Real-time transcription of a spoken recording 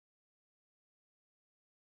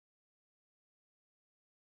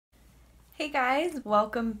Hey guys,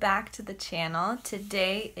 welcome back to the channel.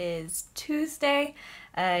 Today is Tuesday.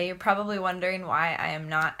 You're probably wondering why I am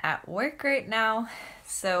not at work right now.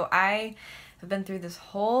 So I have been through this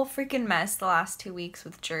whole freaking mess the last 2 weeks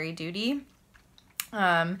with jury duty.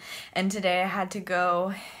 And today I had to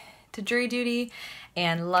go to jury duty,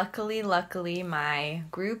 and luckily my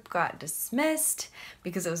group got dismissed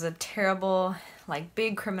because it was a terrible,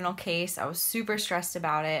 big criminal case. I was super stressed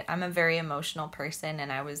about it. I'm a very emotional person, and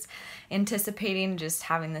I was anticipating just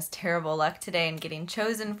having this terrible luck today and getting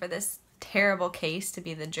chosen for this terrible case to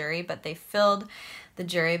be the jury, but they filled the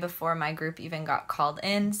jury before my group even got called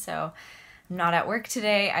in, so I'm not at work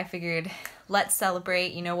today. I figured, let's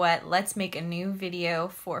celebrate. You know what? Let's make a new video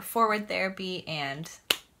for forward therapy, and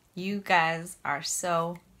you guys are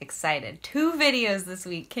so excited. 2 videos this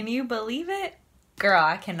week. Can you believe it? Girl,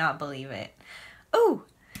 I cannot believe it. Ooh!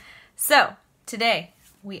 So, today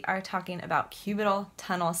we are talking about Cubital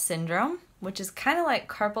Tunnel Syndrome, which is kind of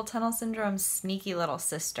like carpal tunnel syndrome's sneaky little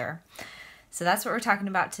sister. So that's what we're talking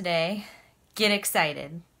about today. Get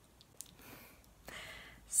excited.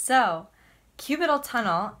 So, cubital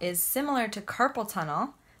tunnel is similar to carpal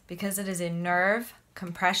tunnel because it is a nerve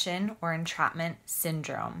compression or entrapment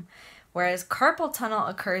syndrome. Whereas carpal tunnel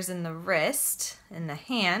occurs in the wrist, in the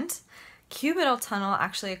hand, cubital tunnel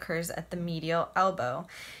actually occurs at the medial elbow.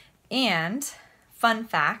 And, fun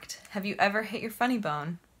fact, have you ever hit your funny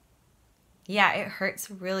bone? Yeah, it hurts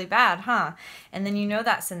really bad, huh? And then you know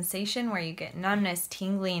that sensation where you get numbness,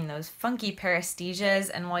 tingling, those funky paresthesias,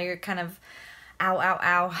 and while you're kind of ow, ow,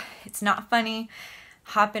 ow, it's not funny,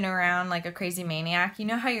 hopping around like a crazy maniac. You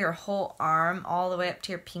know how your whole arm all the way up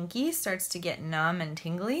to your pinky starts to get numb and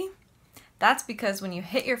tingly? That's because when you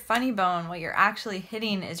hit your funny bone, what you're actually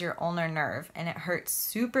hitting is your ulnar nerve, and it hurts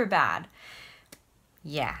super bad.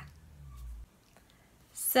 Yeah.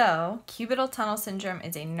 So, cubital tunnel syndrome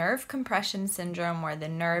is a nerve compression syndrome where the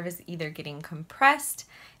nerve is either getting compressed,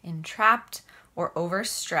 entrapped, or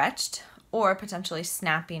overstretched, or potentially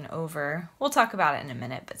snapping over, we'll talk about it in a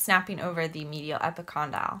minute, but snapping over the medial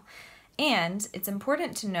epicondyle. And it's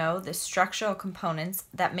important to know the structural components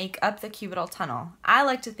that make up the cubital tunnel. I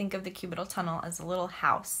like to think of the cubital tunnel as a little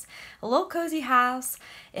house, a little cozy house.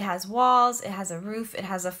 It has walls, it has a roof, it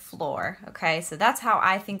has a floor, okay? So that's how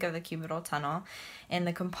I think of the cubital tunnel. And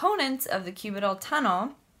the components of the cubital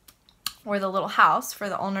tunnel, or the little house for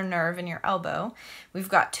the ulnar nerve in your elbow, we've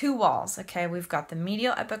got 2 walls, okay? We've got the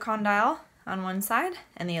medial epicondyle on one side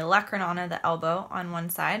and the olecranon of the elbow on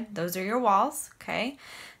one side. Those are your walls, okay?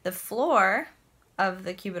 The floor of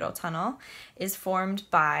the cubital tunnel is formed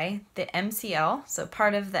by the MCL, so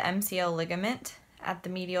part of the MCL ligament at the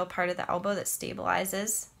medial part of the elbow that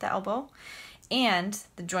stabilizes the elbow, and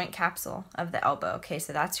the joint capsule of the elbow, okay?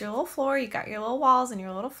 So that's your little floor. You got your little walls and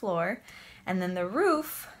your little floor, and then the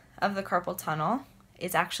roof of the carpal tunnel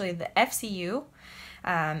is actually the FCU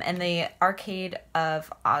and the arcade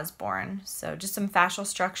of Osborn. So just some fascial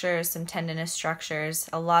structures, some tendinous structures,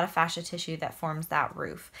 a lot of fascia tissue that forms that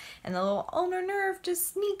roof. And the little ulnar nerve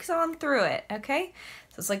just sneaks on through it, okay?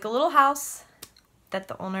 So it's like a little house that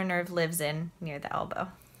the ulnar nerve lives in near the elbow.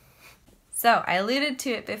 So I alluded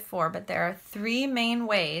to it before, but there are 3 main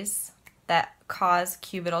ways that cause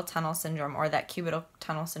cubital tunnel syndrome, or that cubital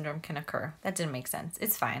tunnel syndrome can occur. That didn't make sense.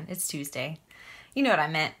 It's fine. It's Tuesday. You know what I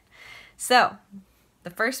meant. So, the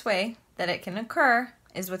first way that it can occur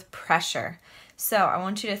is with pressure. So, I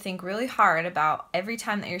want you to think really hard about every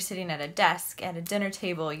time that you're sitting at a desk, at a dinner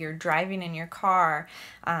table, you're driving in your car,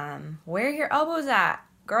 where are your elbows at,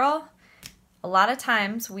 girl? A lot of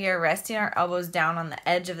times we are resting our elbows down on the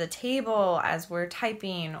edge of the table as we're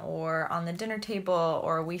typing, or on the dinner table,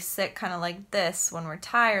 or we sit kind of like this when we're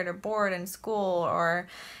tired or bored in school or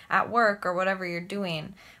at work or whatever you're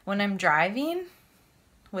doing. When I'm driving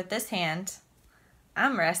with this hand,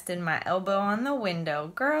 I'm resting my elbow on the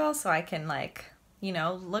window, girl, so I can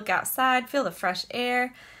look outside, feel the fresh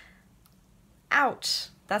air. Ouch.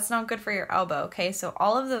 That's not good for your elbow, okay? So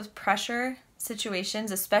all of those pressure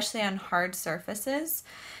situations, especially on hard surfaces,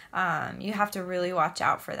 you have to really watch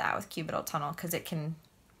out for that with cubital tunnel, because it can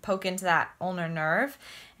poke into that ulnar nerve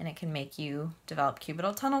and it can make you develop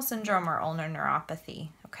cubital tunnel syndrome or ulnar neuropathy,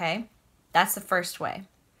 okay? That's the first way.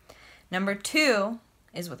 Number 2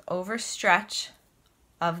 is with overstretch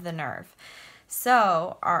of the nerve.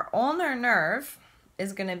 So our ulnar nerve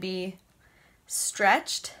is going to be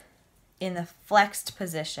stretched in the flexed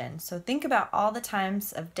position. So think about all the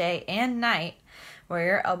times of day and night where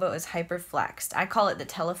your elbow is hyperflexed. I call it the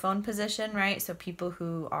telephone position, right? So people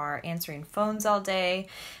who are answering phones all day,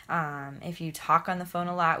 if you talk on the phone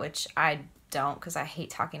a lot, which I don't because I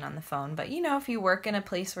hate talking on the phone. But you know, if you work in a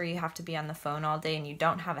place where you have to be on the phone all day and you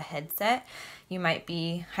don't have a headset, you might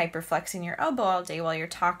be hyperflexing your elbow all day while you're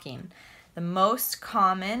talking. The most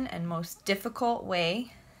common and most difficult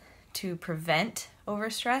way to prevent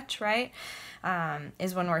overstretch, right,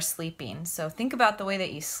 is when we're sleeping. So think about the way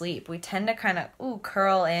that you sleep. We tend to kind of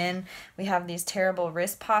curl in. We have these terrible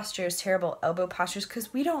wrist postures, terrible elbow postures,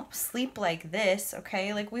 because we don't sleep like this,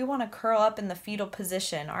 okay? Like we want to curl up in the fetal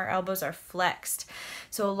position. Our elbows are flexed.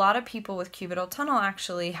 So a lot of people with cubital tunnel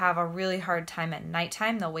actually have a really hard time at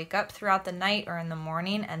nighttime. They'll wake up throughout the night or in the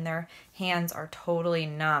morning and their hands are totally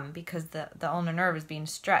numb because the ulnar nerve is being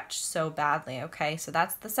stretched so badly, okay? So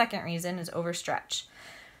that's the second reason, is overstretch.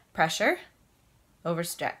 Pressure,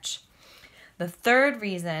 overstretch. The third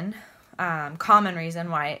reason, common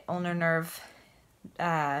reason why ulnar nerve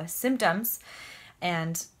symptoms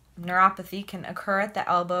and neuropathy can occur at the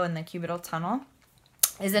elbow and the cubital tunnel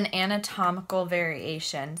is an anatomical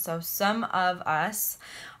variation. So some of us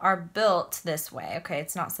are built this way, okay?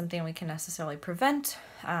 It's not something we can necessarily prevent.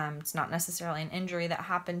 It's not necessarily an injury that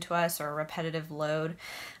happened to us or a repetitive load.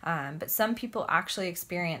 But some people actually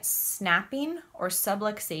experience snapping or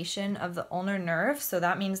subluxation of the ulnar nerve. So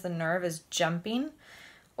that means the nerve is jumping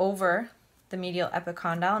over the medial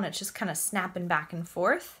epicondyle and it's just kind of snapping back and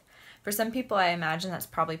forth. For some people, I imagine that's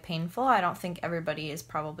probably painful. I don't think everybody is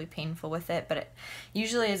probably painful with it, but it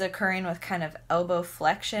usually is occurring with kind of elbow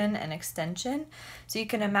flexion and extension. So you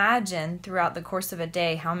can imagine throughout the course of a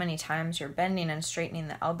day how many times you're bending and straightening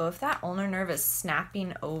the elbow. If that ulnar nerve is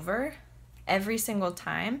snapping over every single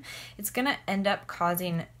time, it's going to end up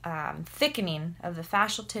causing thickening of the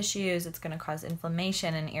fascial tissues. It's going to cause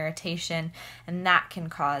inflammation and irritation, and that can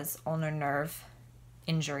cause ulnar nerve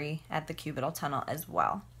injury at the cubital tunnel as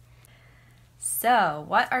well. So,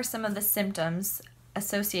 what are some of the symptoms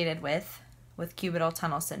associated with cubital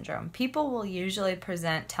tunnel syndrome? People will usually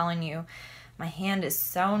present telling you, my hand is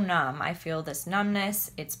so numb, I feel this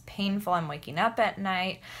numbness, it's painful, I'm waking up at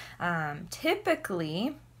night.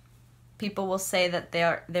 Typically, people will say that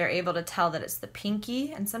they're able to tell that it's the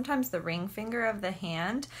pinky and sometimes the ring finger of the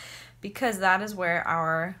hand, because that is where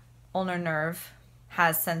our ulnar nerve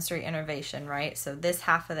has sensory innervation, right? So this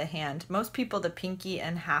half of the hand, most people the pinky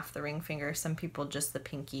and half the ring finger, some people just the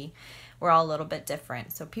pinky. We're all a little bit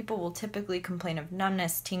different. So people will typically complain of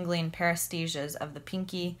numbness, tingling, paresthesias of the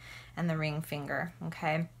pinky and the ring finger,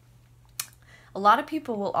 okay? A lot of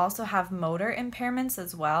people will also have motor impairments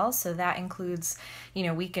as well. So that includes,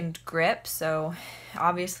 weakened grip. So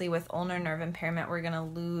obviously with ulnar nerve impairment, we're going to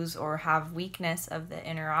lose or have weakness of the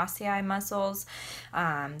interossei muscles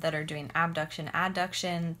that are doing abduction,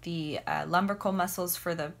 adduction, the lumbrical muscles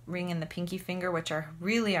for the ring and the pinky finger, which are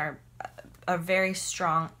really a very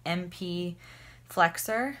strong MP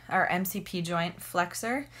flexor or MCP joint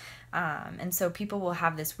flexor. And so people will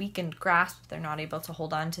have this weakened grasp. They're not able to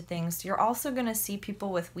hold on to things. You're also going to see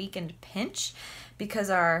people with weakened pinch because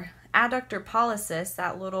our adductor pollicis,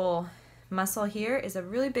 that little muscle here, is a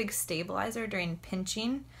really big stabilizer during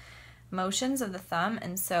pinching motions of the thumb.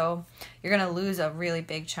 And so you're going to lose a really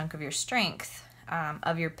big chunk of your strength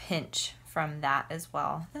of your pinch from that as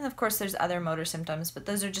well. And of course there's other motor symptoms, but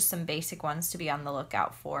those are just some basic ones to be on the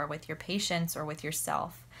lookout for with your patients or with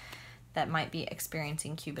yourself that might be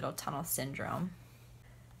experiencing cubital tunnel syndrome.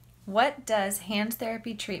 What does hand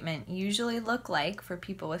therapy treatment usually look like for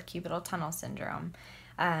people with cubital tunnel syndrome?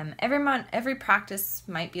 Every practice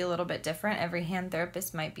might be a little bit different. Every hand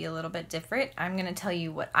therapist might be a little bit different. I'm going to tell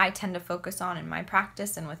you what I tend to focus on in my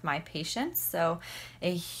practice and with my patients. So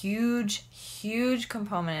a huge, huge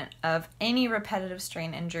component of any repetitive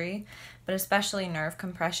strain injury, but especially nerve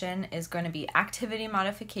compression, is going to be activity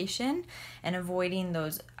modification and avoiding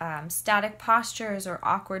those static postures or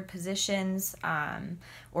awkward positions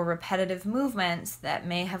or repetitive movements that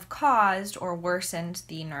may have caused or worsened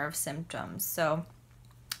the nerve symptoms. So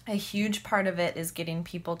a huge part of it is getting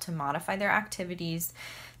people to modify their activities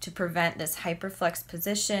to prevent this hyperflex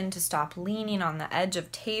position, to stop leaning on the edge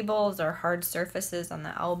of tables or hard surfaces on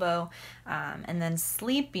the elbow, and then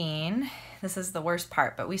sleeping. This is the worst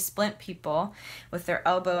part, but we splint people with their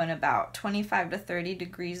elbow in about 25 to 30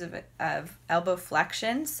 degrees of elbow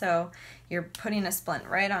flexion. So you're putting a splint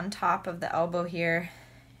right on top of the elbow here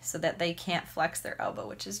so that they can't flex their elbow,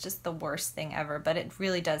 which is just the worst thing ever, but it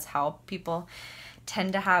really does help. People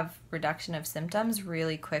tend to have reduction of symptoms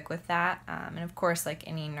really quick with that. And of course, like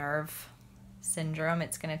any nerve syndrome,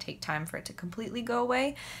 it's going to take time for it to completely go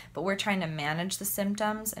away, but we're trying to manage the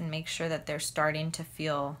symptoms and make sure that they're starting to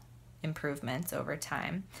feel improvements over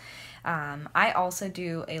time. I also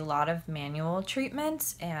do a lot of manual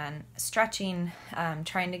treatments and stretching,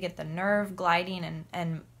 trying to get the nerve gliding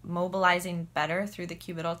and mobilizing better through the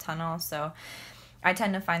cubital tunnel. So I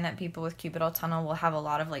tend to find that people with cubital tunnel will have a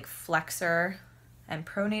lot of like flexor and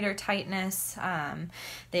pronator tightness.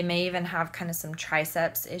 They may even have kind of some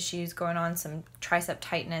triceps issues going on, some tricep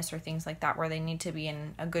tightness or things like that, where they need to be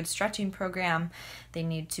in a good stretching program. They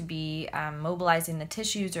need to be mobilizing the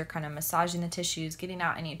tissues or kind of massaging the tissues, getting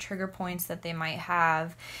out any trigger points that they might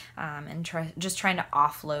have, and just trying to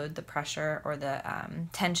offload the pressure or the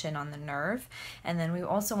tension on the nerve. And then we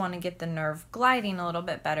also want to get the nerve gliding a little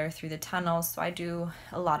bit better through the tunnels. So I do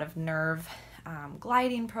a lot of nerve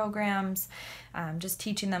gliding programs, just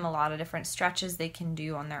teaching them a lot of different stretches they can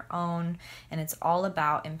do on their own. And it's all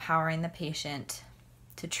about empowering the patient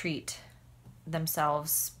to treat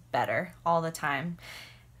themselves better all the time,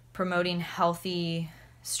 promoting healthy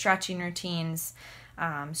stretching routines,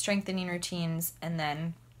 strengthening routines. And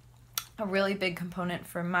then a really big component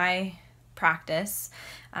for my practice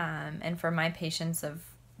and for my patients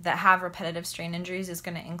that have repetitive strain injuries is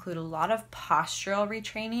going to include a lot of postural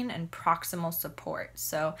retraining and proximal support.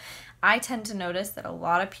 So I tend to notice that a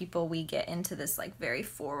lot of people, we get into this like very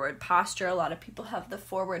forward posture. A lot of people have the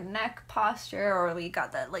forward neck posture, or we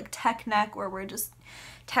got that like tech neck where we're just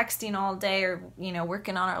texting all day or,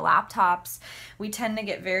 working on our laptops. We tend to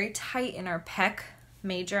get very tight in our pec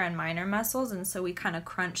major and minor muscles, and so we kind of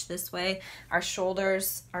crunch this way. Our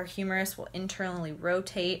shoulders, our humerus will internally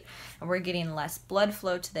rotate, and we're getting less blood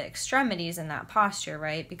flow to the extremities in that posture,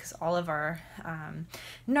 right? Because all of our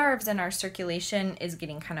nerves and our circulation is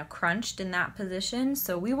getting kind of crunched in that position.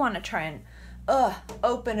 So we want to try and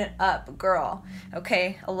open it up, girl.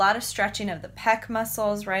 Okay, a lot of stretching of the pec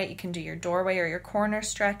muscles, right? You can do your doorway or your corner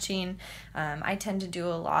stretching. I tend to do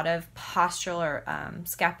a lot of postural or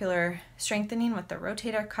scapular strengthening with the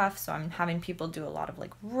rotator cuff. So I'm having people do a lot of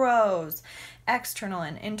like rows, external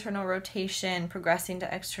and internal rotation, progressing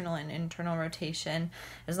to external and internal rotation,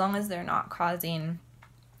 as long as they're not causing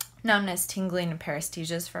numbness, tingling, and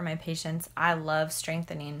paresthesias for my patients. I love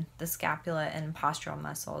strengthening the scapula and postural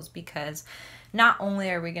muscles, because not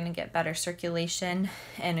only are we going to get better circulation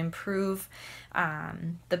and improve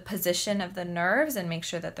the position of the nerves and make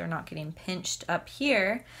sure that they're not getting pinched up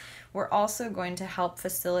here, we're also going to help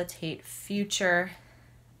facilitate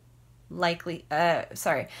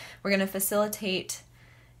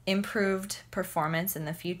improved performance in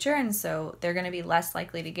the future. And so they're going to be less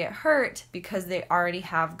likely to get hurt because they already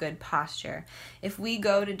have good posture. If we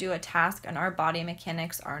go to do a task and our body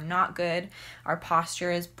mechanics are not good, our posture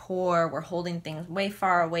is poor, we're holding things way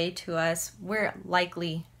far away to us, we're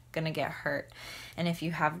likely going to get hurt. And if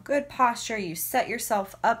you have good posture, you set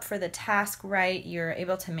yourself up for the task right, you're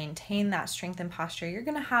able to maintain that strength and posture, you're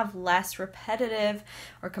going to have less repetitive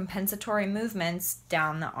or compensatory movements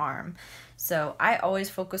down the arm. So I always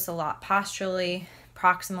focus a lot posturally,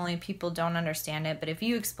 proximally. People don't understand it, but if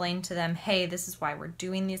you explain to them, hey, this is why we're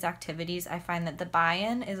doing these activities, I find that the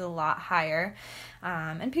buy-in is a lot higher.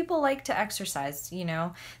 And people like to exercise,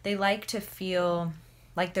 they like to feel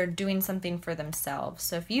like they're doing something for themselves.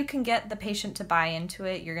 So if you can get the patient to buy into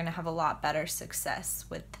it, you're going to have a lot better success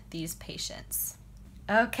with these patients.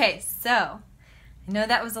 Okay, so I know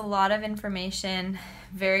that was a lot of information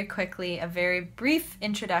very quickly, a very brief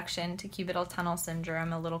introduction to cubital tunnel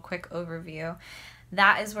syndrome, a little quick overview.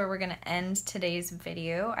 That is where we're going to end today's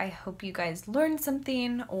video. I hope you guys learned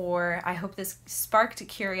something, or I hope this sparked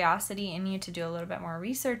curiosity in you to do a little bit more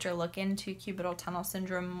research or look into cubital tunnel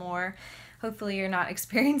syndrome more. Hopefully you're not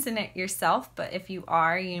experiencing it yourself, but if you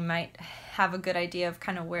are, you might have a good idea of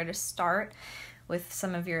kind of where to start with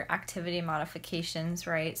some of your activity modifications,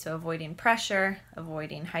 right? So avoiding pressure,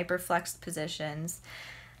 avoiding hyperflexed positions.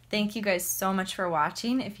 Thank you guys so much for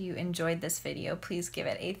watching. If you enjoyed this video, please give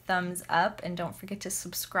it a thumbs up, and don't forget to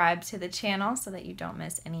subscribe to the channel so that you don't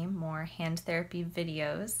miss any more hand therapy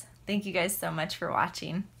videos. Thank you guys so much for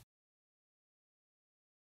watching.